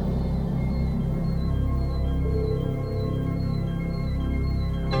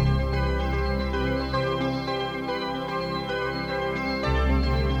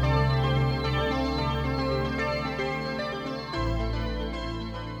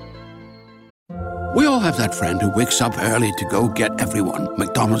 We all have that friend who wakes up early to go get everyone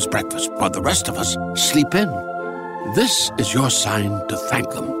McDonald's breakfast, while the rest of us sleep in. This is your sign to thank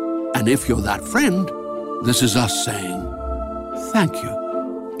them. And if you're that friend, this is us saying thank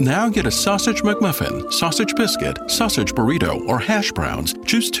you. Now get a sausage McMuffin, sausage biscuit, sausage burrito, or hash browns.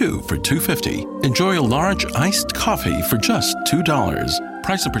 Choose 2 for $2.50. Enjoy a large iced coffee for just $2.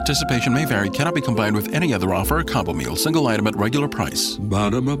 Price and participation may vary. Cannot be combined with any other offer or combo meal. Single item at regular price.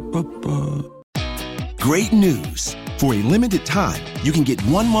 Ba-da-ba-ba-ba. Great news! For a limited time, you can get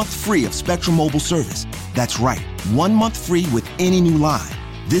 1 month free of Spectrum Mobile service. That's right, 1 month free with any new line.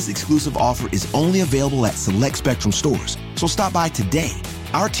 This exclusive offer is only available at select Spectrum stores, so stop by today.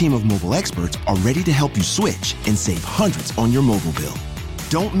 Our team of mobile experts are ready to help you switch and save hundreds on your mobile bill.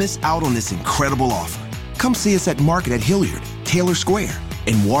 Don't miss out on this incredible offer. Come see us at Market at Hilliard, Taylor Square,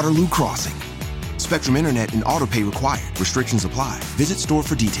 and Waterloo Crossing. Spectrum Internet and autopay required. Restrictions apply. Visit store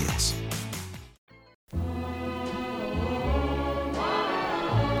for details.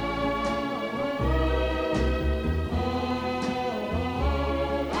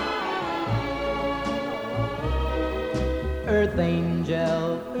 Earth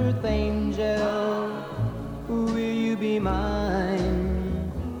angel, will you be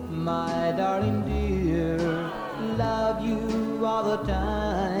mine? My darling dear, love you all the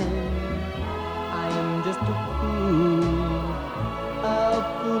time. I am just a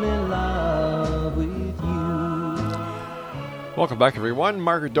fool in love with you. Welcome back, everyone.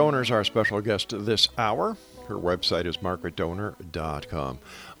 Margaret Donor is our special guest this hour. Her website is MargaretDoner.com.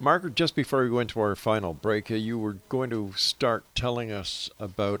 Margaret, just before we go into our final break, you were going to start telling us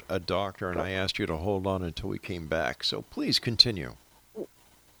about a doctor, and I asked you to hold on until we came back. So please continue.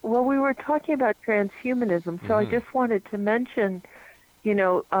 Well, we were talking about transhumanism, so I just wanted to mention,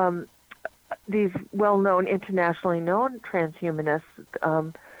 these well-known, internationally known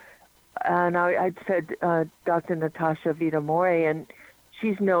transhumanists, and I'd said Dr. Natasha Vitamore, and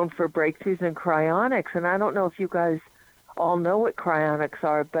she's known for breakthroughs in cryonics, and I don't know if you guys all know what cryonics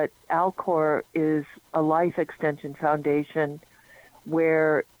are, but Alcor is a life extension foundation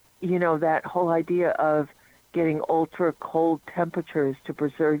where, that whole idea of getting ultra cold temperatures to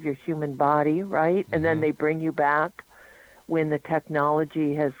preserve your human body, right? And then they bring you back when the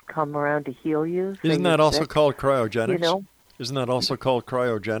technology has come around to heal you. Isn't that also called cryogenics? Isn't that also called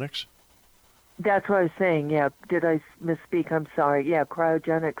cryogenics? That's what I was saying, yeah. Did I misspeak? I'm sorry. Yeah,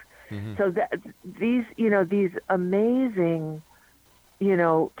 cryogenics. So these amazing,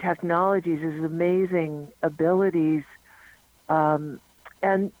 technologies, these amazing abilities, and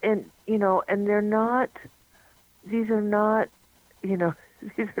they're not, these are not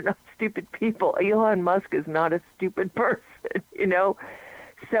stupid people. Elon Musk is not a stupid person,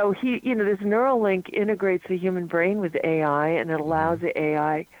 So he, this Neuralink integrates the human brain with AI, and it allows the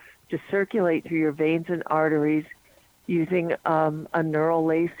AI to circulate through your veins and arteries using a neural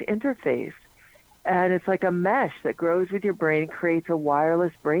lace interface. And it's like a mesh that grows with your brain and creates a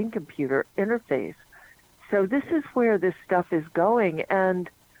wireless brain-computer interface. So this is where this stuff is going. And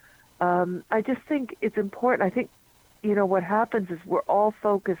I just think it's important. I think, what happens is we're all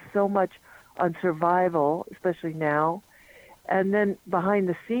focused so much on survival, especially now. And then behind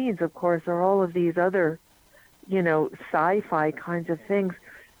the scenes, of course, are all of these other, sci-fi kinds of things.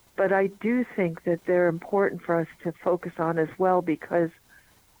 But I do think that they're important for us to focus on as well because,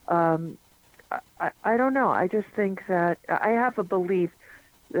 I don't know. I just think that I have a belief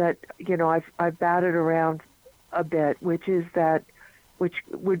that, I've batted around a bit, which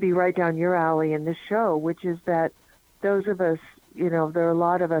would be right down your alley in this show, which is that those of us, there are a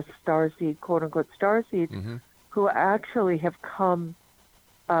lot of us starseed, quote unquote starseeds, who actually have come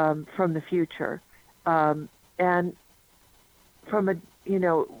from the future. And from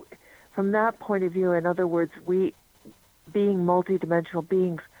that point of view, in other words, we, being multidimensional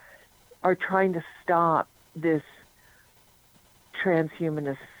beings, are trying to stop this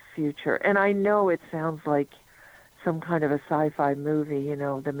transhumanist future. And I know it sounds like some kind of a sci-fi movie,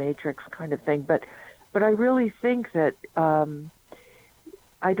 the Matrix kind of thing, but I really think that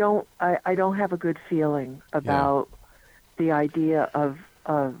I don't have a good feeling about the idea of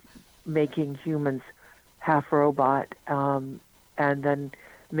making humans half robot and then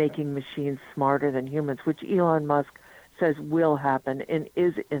making machines smarter than humans, which Elon Musk says will happen and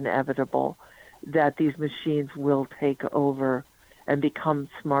is inevitable, that these machines will take over and become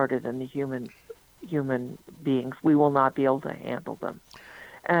smarter than the human beings. We will not be able to handle them.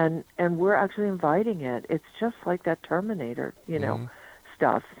 And we're actually inviting it. It's just like that Terminator,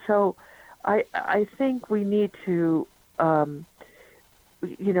 stuff. So I think we need to, when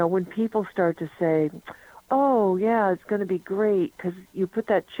people start to say, oh, yeah, it's going to be great because you put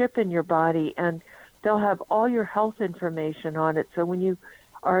that chip in your body and they'll have all your health information on it. So when you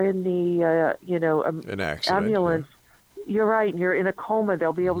are in the, an accident, ambulance, you're right, and you're in a coma,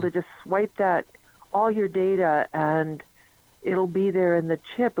 they'll be able to just swipe all your data and it'll be there in the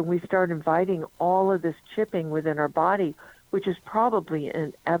chip. And we start inviting all of this chipping within our body, which is probably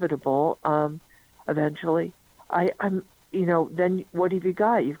inevitable eventually. Then what have you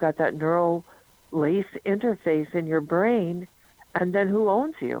got? You've got that neural lace interface in your brain, and then who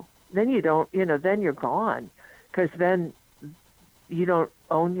owns you? Then you don't, then you're gone, because then you don't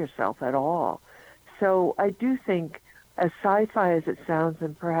own yourself at all. So I do think, as sci-fi as it sounds,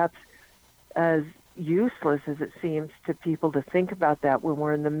 and perhaps as useless as it seems to people to think about that when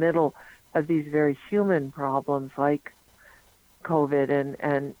we're in the middle of these very human problems like COVID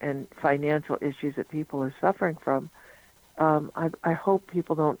and financial issues that people are suffering from, I hope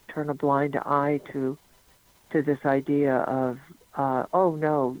people don't turn a blind eye to this idea of, oh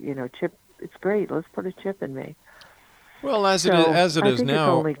no, chip, it's great, let's put a chip in me. Well, as it is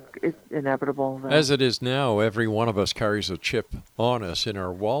now, it's inevitable. As it is now, every one of us carries a chip on us in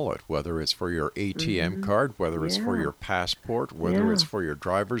our wallet, whether it's for your ATM card, whether it's for your passport, whether it's for your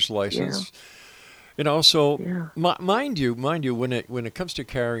driver's license. So mind you, when it comes to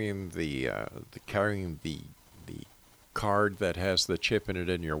carrying the card that has the chip in it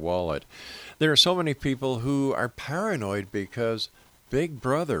in your wallet, there are so many people who are paranoid because Big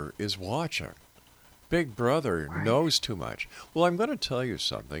Brother is watching. Big Brother knows too much. Well, I'm going to tell you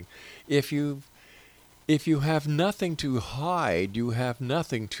something. If If you have nothing to hide, you have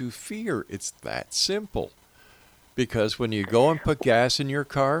nothing to fear. It's that simple. Because when you go and put gas in your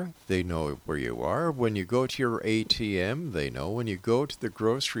car, they know where you are. When you go to your ATM, they know. When you go to the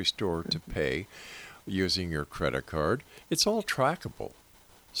grocery store to pay using your credit card, it's all trackable.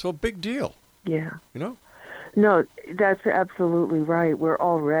 So big deal. Yeah. You know? No, that's absolutely right. We're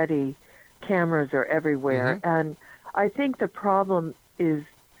already, cameras are everywhere. And I think the problem is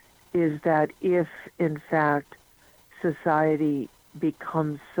that if, in fact, society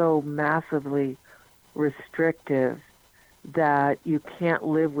becomes so massively restrictive that you can't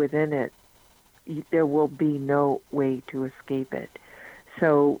live within it, there will be no way to escape it.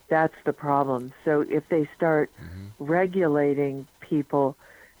 So that's the problem. So if they start regulating people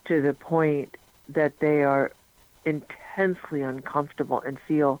to the point that they are intensely uncomfortable and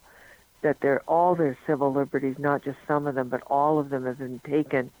feel that all their civil liberties, not just some of them, but all of them have been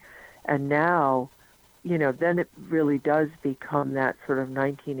taken, and now, then it really does become that sort of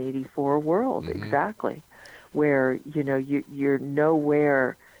 1984 world, exactly, where, you're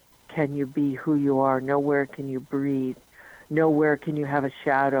nowhere can you be who you are, nowhere can you breathe, nowhere can you have a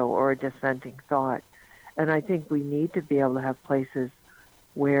shadow or a dissenting thought. And I think we need to be able to have places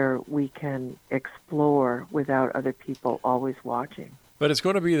where we can explore without other people always watching. But it's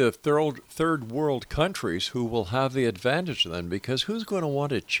going to be the third world countries who will have the advantage then, because who's going to want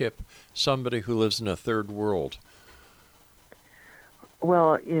to chip somebody who lives in a third world?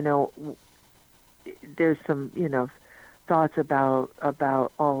 Well, there's some, thoughts about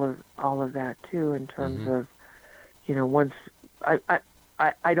all of that too, in terms of, once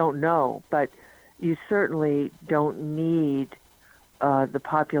I don't know, but you certainly don't need the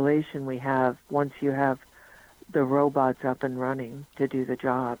population we have once you have the robots up and running to do the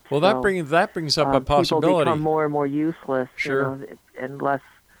job. Well, so, that brings up a possibility. People become more and more useless, sure, and less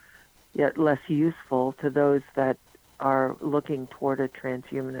useful to those that are looking toward a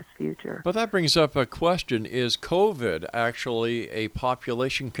transhumanist future. But that brings up a question: is COVID actually a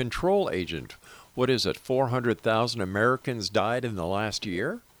population control agent? What is it? 400,000 Americans died in the last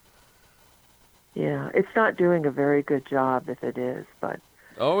year. Yeah, it's not doing a very good job if it is, but.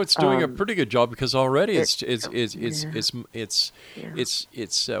 Oh, it's doing a pretty good job, because already what's the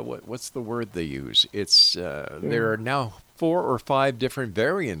word they use? There are now 4 or 5 different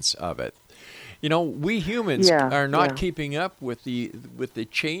variants of it. We humans are not keeping up with the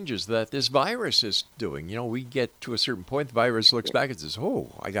changes that this virus is doing. We get to a certain point, the virus looks back and says,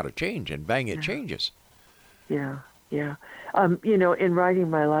 "Oh, I got to change," and bang, it changes. Yeah. In writing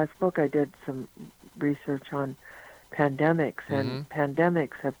my last book, I did some research on pandemics, and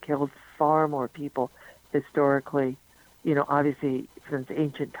pandemics have killed far more people historically, obviously since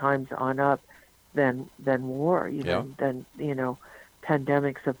ancient times on up, than war, than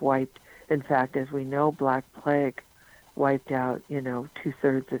pandemics have wiped. In fact, as we know, Black Plague wiped out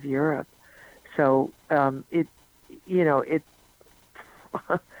 2/3 of Europe. So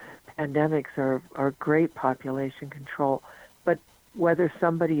pandemics are great population control, but whether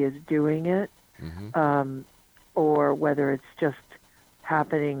somebody is doing it, or whether it's just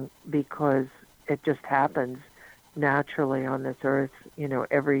happening because it just happens naturally on this earth,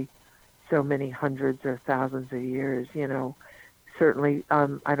 every so many hundreds or thousands of years, certainly,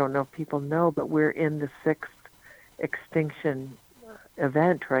 I don't know if people know, but we're in the 6th extinction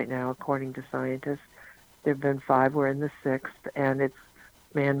event right now, according to scientists. There have been 5, we're in the 6th, and it's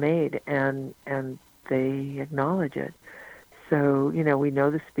man-made, and they acknowledge it. So, we know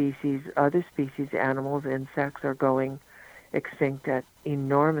other species, animals, insects, are going extinct at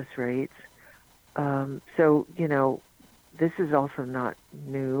enormous rates. So, this is also not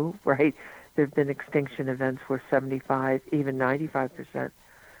new, right? There have been extinction events where 75, even 95%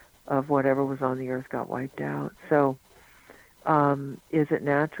 of whatever was on the earth got wiped out. So, is it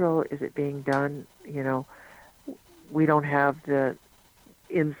natural? Is it being done? We don't have the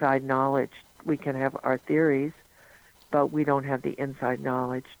inside knowledge. We can have our theories, but we don't have the inside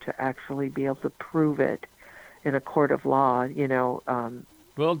knowledge to actually be able to prove it in a court of law.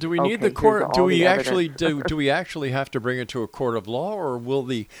 Well, do we need the court? Do we actually have to bring it to a court of law, or will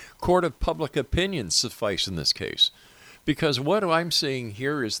the court of public opinion suffice in this case? Because what I'm seeing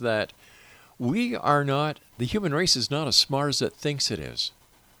here is that the human race is not as smart as it thinks it is.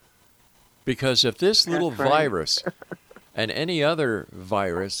 Because if this little virus and any other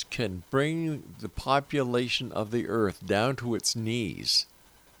virus can bring the population of the earth down to its knees,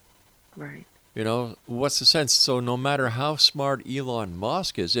 right? What's the sense? So no matter how smart Elon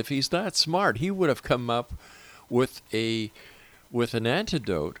Musk is, if he's that smart, he would have come up with an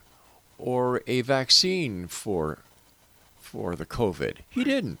antidote or a vaccine for for the COVID. He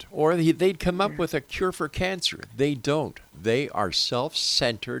didn't. Or they'd come up with a cure for cancer. They don't. They are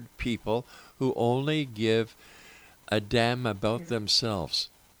self-centered people who only give a damn about themselves.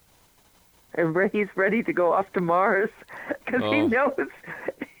 And he's ready to go off to Mars because he knows.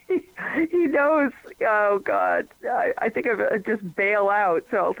 He knows. Oh God! I think I'll just bail out.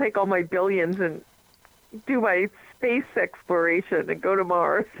 So I'll take all my billions and do my space exploration and go to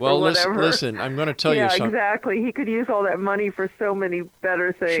Mars. Well, or whatever. listen. I'm going to tell you something. Yeah, exactly. He could use all that money for so many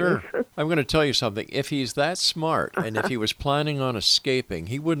better things. Sure. I'm going to tell you something. If he's that smart, and if he was planning on escaping,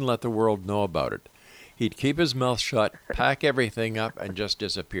 he wouldn't let the world know about it. He'd keep his mouth shut, pack everything up, and just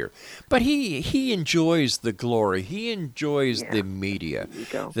disappear. But he enjoys the glory. He enjoys the media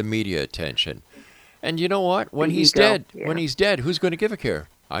attention. And you know what? When he's dead, who's going to give a care?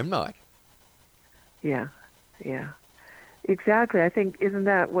 I'm not. Yeah. Exactly. I think, isn't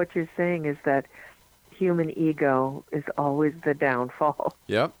that what you're saying, is that human ego is always the downfall?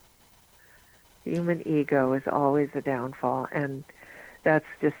 Yep. Human ego is always the downfall. And that's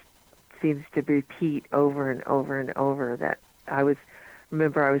just seems to repeat over and over and over. That I was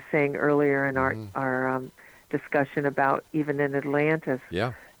saying earlier in our discussion about even in Atlantis,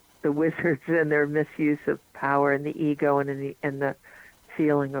 the wizards and their misuse of power and the ego and the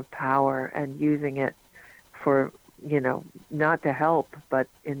feeling of power and using it for, not to help, but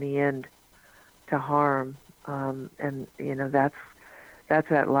in the end to harm. And that's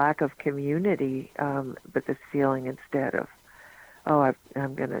that lack of community, but this feeling instead of,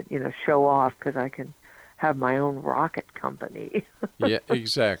 I'm going to, show off because I can have my own rocket company. Yeah,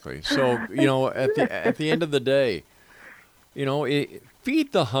 exactly. So, at the end of the day,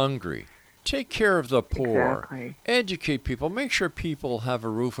 feed the hungry, take care of the poor, educate people, make sure people have a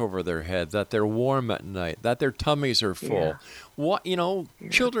roof over their head, that they're warm at night, that their tummies are full.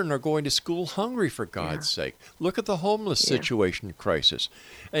 Children are going to school hungry, for God's sake. Look at the homeless situation crisis.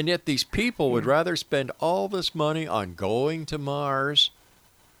 And yet these people would rather spend all this money on going to Mars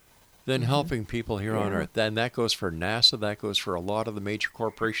than helping people here on Earth. And that goes for NASA, that goes for a lot of the major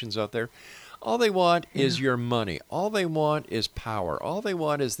corporations out there. All they want is your money. All they want is power. All they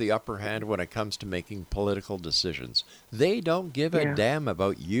want is the upper hand when it comes to making political decisions. They don't give a damn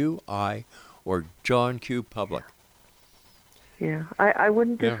about you, I, or John Q. Public. Yeah, I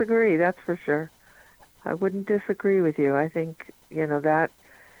wouldn't disagree, that's for sure. I wouldn't disagree with you. I think, that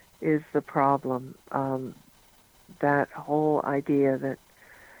is the problem. That whole idea that,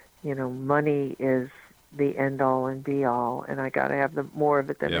 money is the end-all and be-all, and I got to have more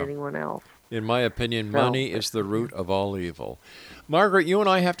of it than anyone else. In my opinion, money is the root of all evil. Margaret, you and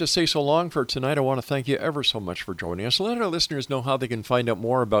I have to say so long for tonight. I want to thank you ever so much for joining us. Let our listeners know how they can find out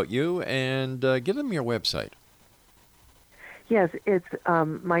more about you, and give them your website. Yes, it's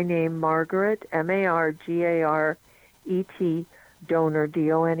my name, Margaret, MARGARET, DONER,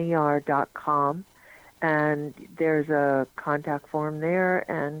 DONER.com. And there's a contact form there,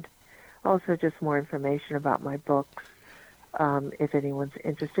 and also just more information about my books, if anyone's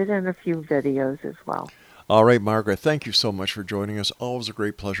interested, and a few videos as well. All right, Margaret, thank you so much for joining us. Always a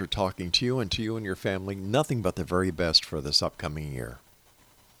great pleasure talking to you and your family. Nothing but the very best for this upcoming year.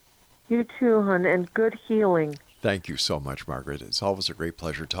 You too, hon, and good healing. Thank you so much, Margaret. It's always a great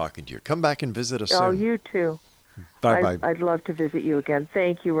pleasure talking to you. Come back and visit us soon. Oh, you too. Bye-bye. I'd love to visit you again.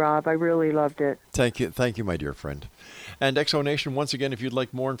 Thank you, Rob. I really loved it. Thank you, my dear friend. And Exonation, once again, if you'd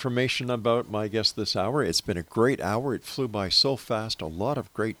like more information about my guest this hour, it's been a great hour. It flew by so fast. A lot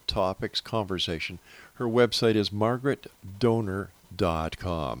of great topics, conversation. Her website is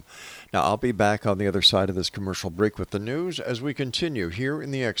margaretdoner.com. Now, I'll be back on the other side of this commercial break with the news as we continue here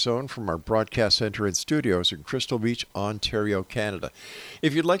in the X Zone from our broadcast center and studios in Crystal Beach, Ontario, Canada.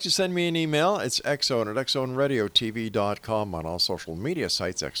 If you'd like to send me an email, it's xzone@xzoneradiotv.com, on all social media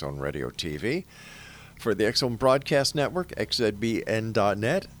sites, X Zone Radio TV. For the X Zone Broadcast Network,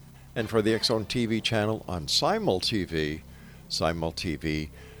 xzbn.net, and for the X Zone TV channel on SimulTV,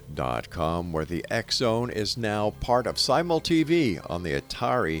 simultv.com, where the X Zone is now part of SimulTV on the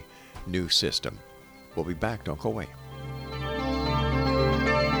Atari new system. We'll be back. Don't go away.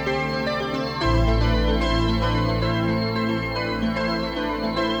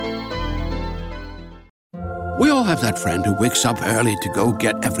 We all have that friend who wakes up early to go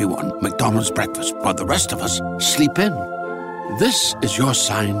get everyone McDonald's breakfast, while the rest of us sleep in. This is your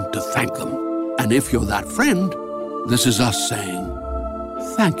sign to thank them. And if you're that friend, this is us saying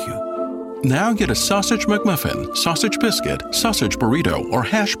thank you. Now get a sausage McMuffin, sausage biscuit, sausage burrito, or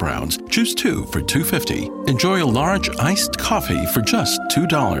hash browns. Choose 2 for $2.50. Enjoy a large iced coffee for just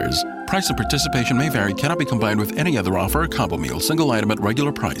 $2. Price and participation may vary. Cannot be combined with any other offer or combo meal. Single item at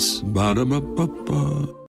regular price. Ba-da-ba-ba-ba.